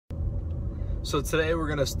So today we're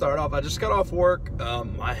gonna start off. I just got off work.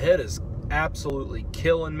 My head is absolutely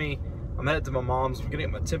killing me. I'm headed to my mom's. I'm gonna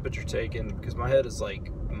get my temperature taken because my head is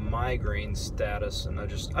like migraine status, and I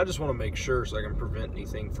just want to make sure so I can prevent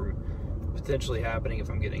anything from potentially happening if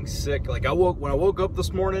I'm getting sick. Like when I woke up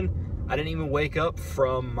this morning, I didn't even wake up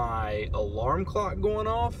from my alarm clock going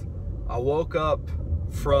off. I woke up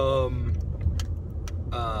from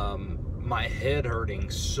my head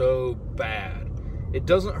hurting so bad. It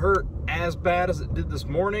doesn't hurt as bad as it did this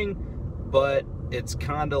morning, but it's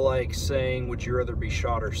kind of like saying, would you rather be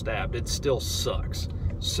shot or stabbed? It still sucks.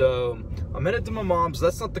 So I'm headed to my mom's.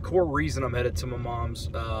 That's not the core reason I'm headed to my mom's,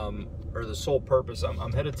 or the sole purpose.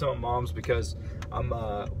 I'm headed to my mom's because I'm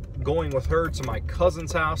going with her to my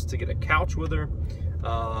cousin's house to get a couch with her.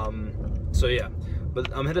 So yeah, but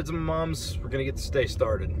I'm headed to my mom's. We're gonna get this day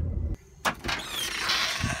started.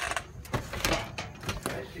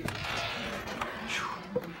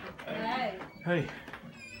 Hey.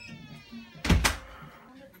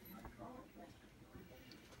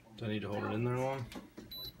 Do I need to hold it in there long?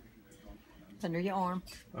 Under your arm.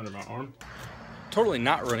 Under my arm. Totally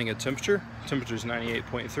not running a temperature. Temperature's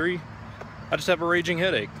 98.3. I just have a raging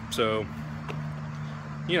headache. So,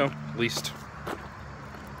 you know, at least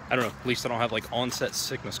I don't have like onset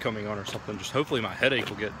sickness coming on or something. Just hopefully my headache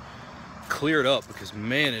will get cleared up because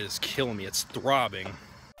man, it is killing me. It's throbbing.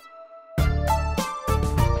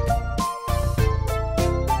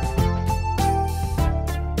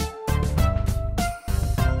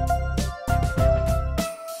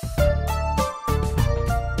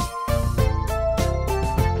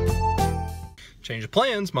 Change of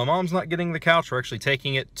plans. My mom's not getting the couch. We're actually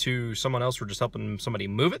taking it to someone else. We're just helping somebody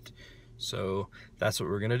move it. So that's what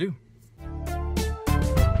we're gonna do.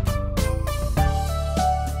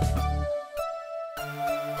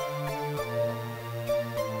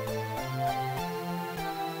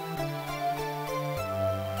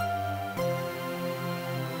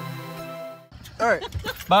 All right.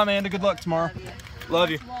 Bye, Amanda. Good luck tomorrow. Love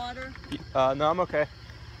you. Water. No, I'm okay.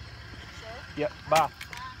 Yep. Bye.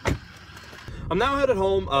 I'm now headed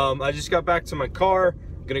home. I just got back to my car.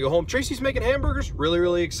 Gonna go home. Tracy's making hamburgers.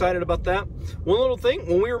 Really excited about that. One little thing,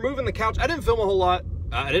 when we were moving the couch, I didn't film a whole lot.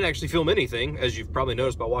 I didn't actually film anything, as you've probably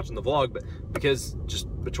noticed by watching the vlog, but because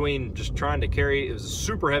between trying to carry, it was a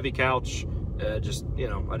super heavy couch. You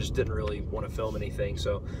know, I just didn't really want to film anything.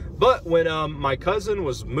 So, but when my cousin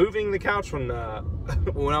was moving the couch, when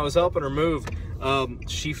when I was helping her move,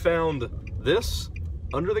 she found this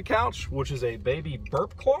under the couch, which is a baby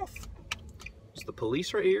burp cloth. It's the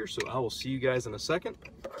police right here, so I will see you guys in a second.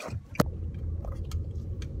 I'm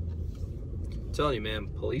telling you, man,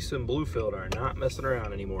 police in Bluefield are not messing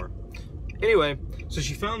around anymore. Anyway, so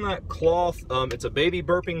she found that cloth. It's a baby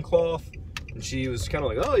burping cloth, and she was kind of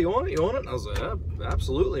like, "Oh, you want it? You want it?" And I was like,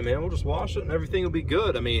 "Absolutely, man. We'll just wash it, and everything will be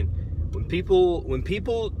good." I mean, when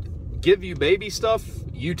people give you baby stuff,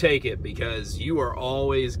 you take it because you are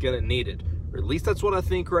always gonna need it, or at least that's what I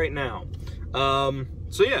think right now.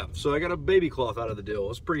 So yeah, so I got a baby cloth out of the deal.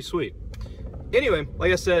 It's pretty sweet. Anyway,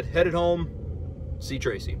 like I said, headed home, see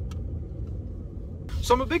Tracy.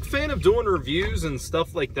 So I'm a big fan of doing reviews and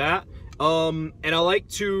stuff like that. And I like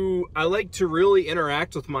to really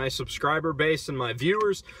interact with my subscriber base and my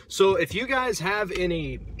viewers. So if you guys have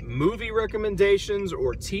any movie recommendations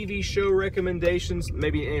or TV show recommendations,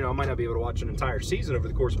 maybe, you know, I might not be able to watch an entire season over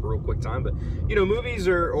the course of a real quick time, but you know, movies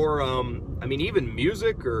or I mean, even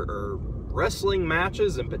music or wrestling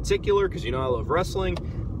matches in particular, because you know I love wrestling,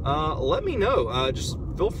 let me know. Just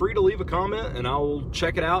feel free to leave a comment and I'll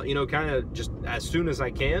check it out, you know, kind of just as soon as I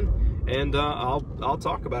can, and I'll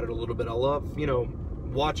talk about it a little bit. I love, you know,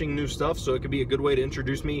 watching new stuff, so it could be a good way to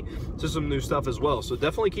introduce me to some new stuff as well. So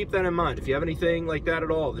definitely keep that in mind. If you have anything like that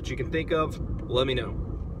at all that you can think of, let me know.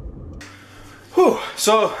 Whew,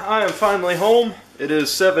 so I am finally home. It is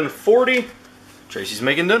 7:40. Tracy's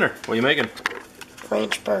making dinner. What are you making?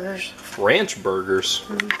 Ranch burgers. Ranch burgers?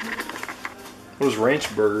 Mm-hmm. What is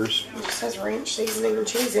ranch burgers? It just has ranch seasoning and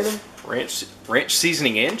cheese in them. Ranch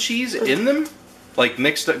seasoning and cheese in them? Like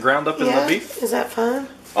mixed up, ground up in the beef? Is that fine?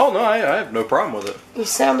 Oh, no, I have no problem with it. You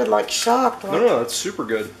sounded like shocked. Like, no, that's super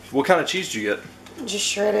good. What kind of cheese do you get? Just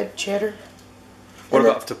shredded cheddar. What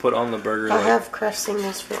about to put on the burger? I have Kraft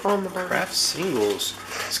singles on the burger. Kraft singles.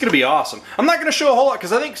 It's going to be awesome. I'm not going to show a whole lot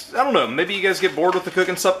because I don't know, maybe you guys get bored with the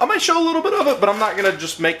cooking stuff. I might show a little bit of it, but I'm not going to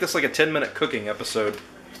just make this like a 10-minute cooking episode.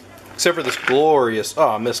 Except for this glorious,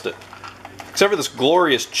 oh, I missed it. Except for this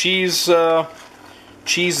glorious cheese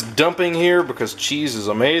dumping here, because cheese is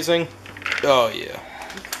amazing. Oh, yeah.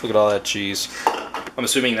 Look at all that cheese. I'm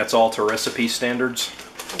assuming that's all to recipe standards.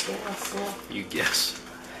 I guess, yeah. You guess.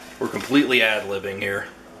 We're completely ad-libbing here.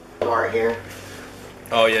 Right here.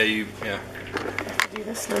 Oh yeah, yeah. Do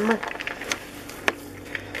this number.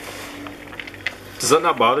 Does that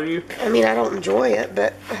not bother you? I mean, I don't enjoy it,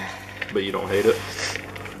 but you don't hate it?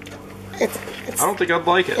 it's I don't think I'd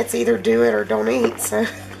like it. It's either do it or don't eat, so.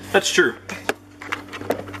 That's true.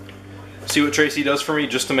 See what Tracy does for me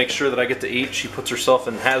just to make sure that I get to eat? She puts herself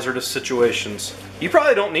in hazardous situations. You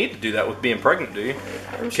probably don't need to do that with being pregnant, do you?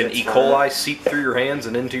 Can E. coli seep through your hands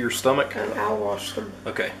and into your stomach? I'll wash them.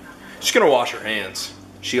 Okay. She's gonna wash her hands.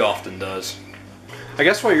 She often does. I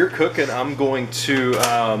guess while you're cooking, I'm going to,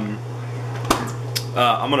 I'm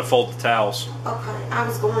gonna fold the towels. Okay, I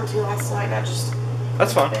was going to last night, I just...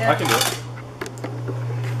 That's fine, I can do it.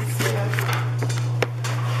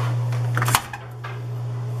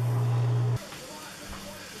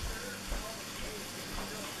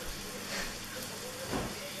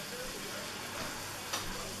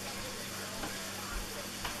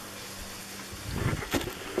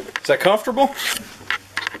 Is that comfortable?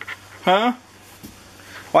 Huh?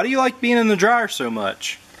 Why do you like being in the dryer so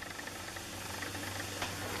much?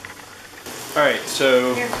 Alright,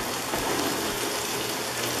 so... Here.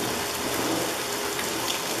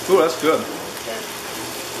 Ooh, that's good.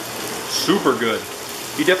 Super good.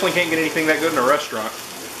 You definitely can't get anything that good in a restaurant.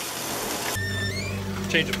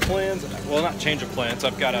 Change of plans. Well, not change of plans.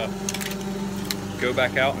 I've got to go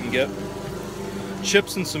back out and get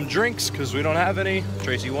chips and some drinks because we don't have any.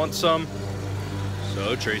 Tracy wants some.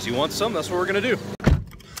 So Tracy wants some. That's what we're going to do.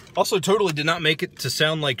 Also, totally did not make it to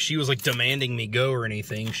sound like she was like demanding me go or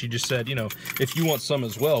anything. She just said, you know, if you want some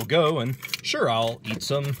as well, go. And sure, I'll eat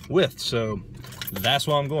some with. So that's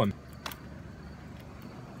why I'm going.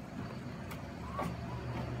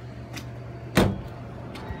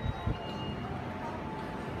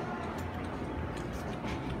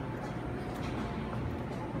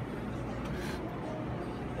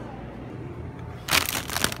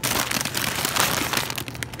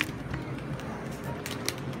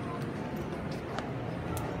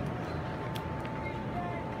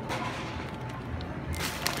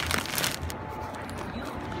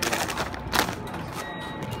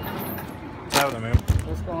 Man.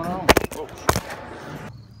 What's going on? Oh.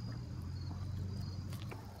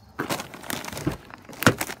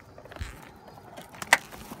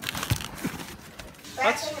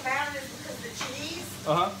 Bad thing about it is because the cheese,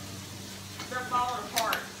 they're falling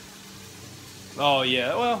apart. Oh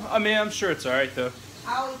yeah, well, I mean, I'm sure it's alright though.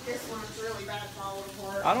 I'll eat this one, it's really bad falling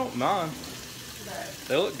apart. I don't mind. But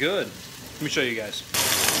They look good. Let me show you guys.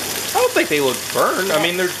 I don't think they look burned. I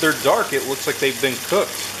mean, they're dark. It looks like they've been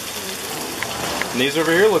cooked. And these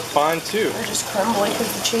over here look fine too. they're just crumbly because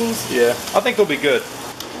of the cheese. Yeah, I think they'll be good.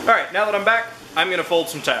 Alright, now that I'm back, I'm gonna fold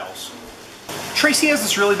some towels. Tracy has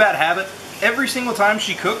this really bad habit. Every single time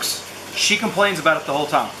she cooks, she complains about it the whole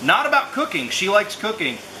time. Not about cooking, she likes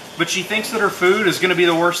cooking, but she thinks that her food is gonna be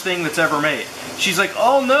the worst thing that's ever made. She's like,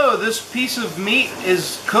 oh no, this piece of meat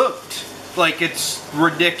is cooked. Like, it's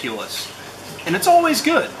ridiculous. And it's always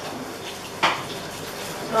good.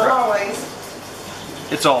 Not always.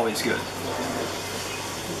 It's always good.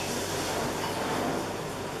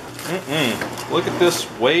 Look at this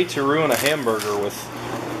way to ruin a hamburger with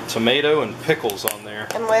tomato and pickles on there.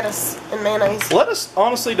 And lettuce and mayonnaise. Lettuce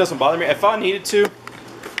honestly doesn't bother me. If I needed to,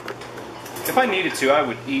 I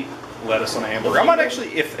would eat lettuce on a hamburger. I might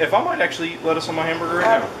actually, if I might actually eat lettuce on my hamburger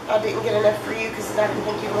right now. I didn't get enough for you because I didn't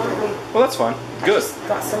think you wanted me. Well, that's fine. Good. I just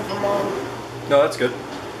got some from Mom. No, that's good.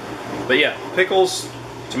 But yeah, pickles,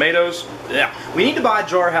 tomatoes. Yeah, we need to buy a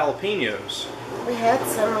jar of jalapenos. We had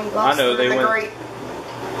some. We lost I know, they the went- great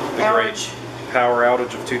The outage. great power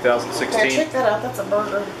outage of 2016. Yeah, check that out. That's a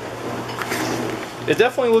burger. It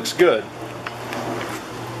definitely looks good.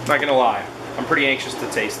 Not gonna lie, I'm pretty anxious to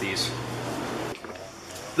taste these.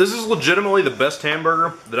 This is legitimately the best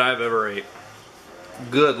hamburger that I've ever ate.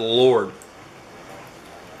 Good Lord.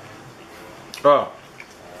 Oh.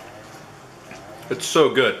 It's so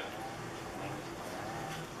good.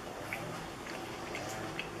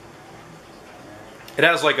 It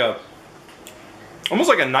has like a, almost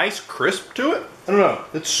like a nice crisp to it. I don't know,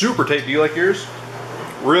 it's super tasty. Do you like yours?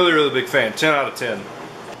 Really, really big fan, 10 out of 10.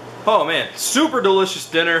 Oh man, super delicious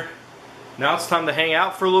dinner. Now it's time to hang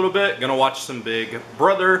out for a little bit. Gonna watch some Big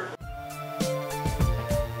Brother.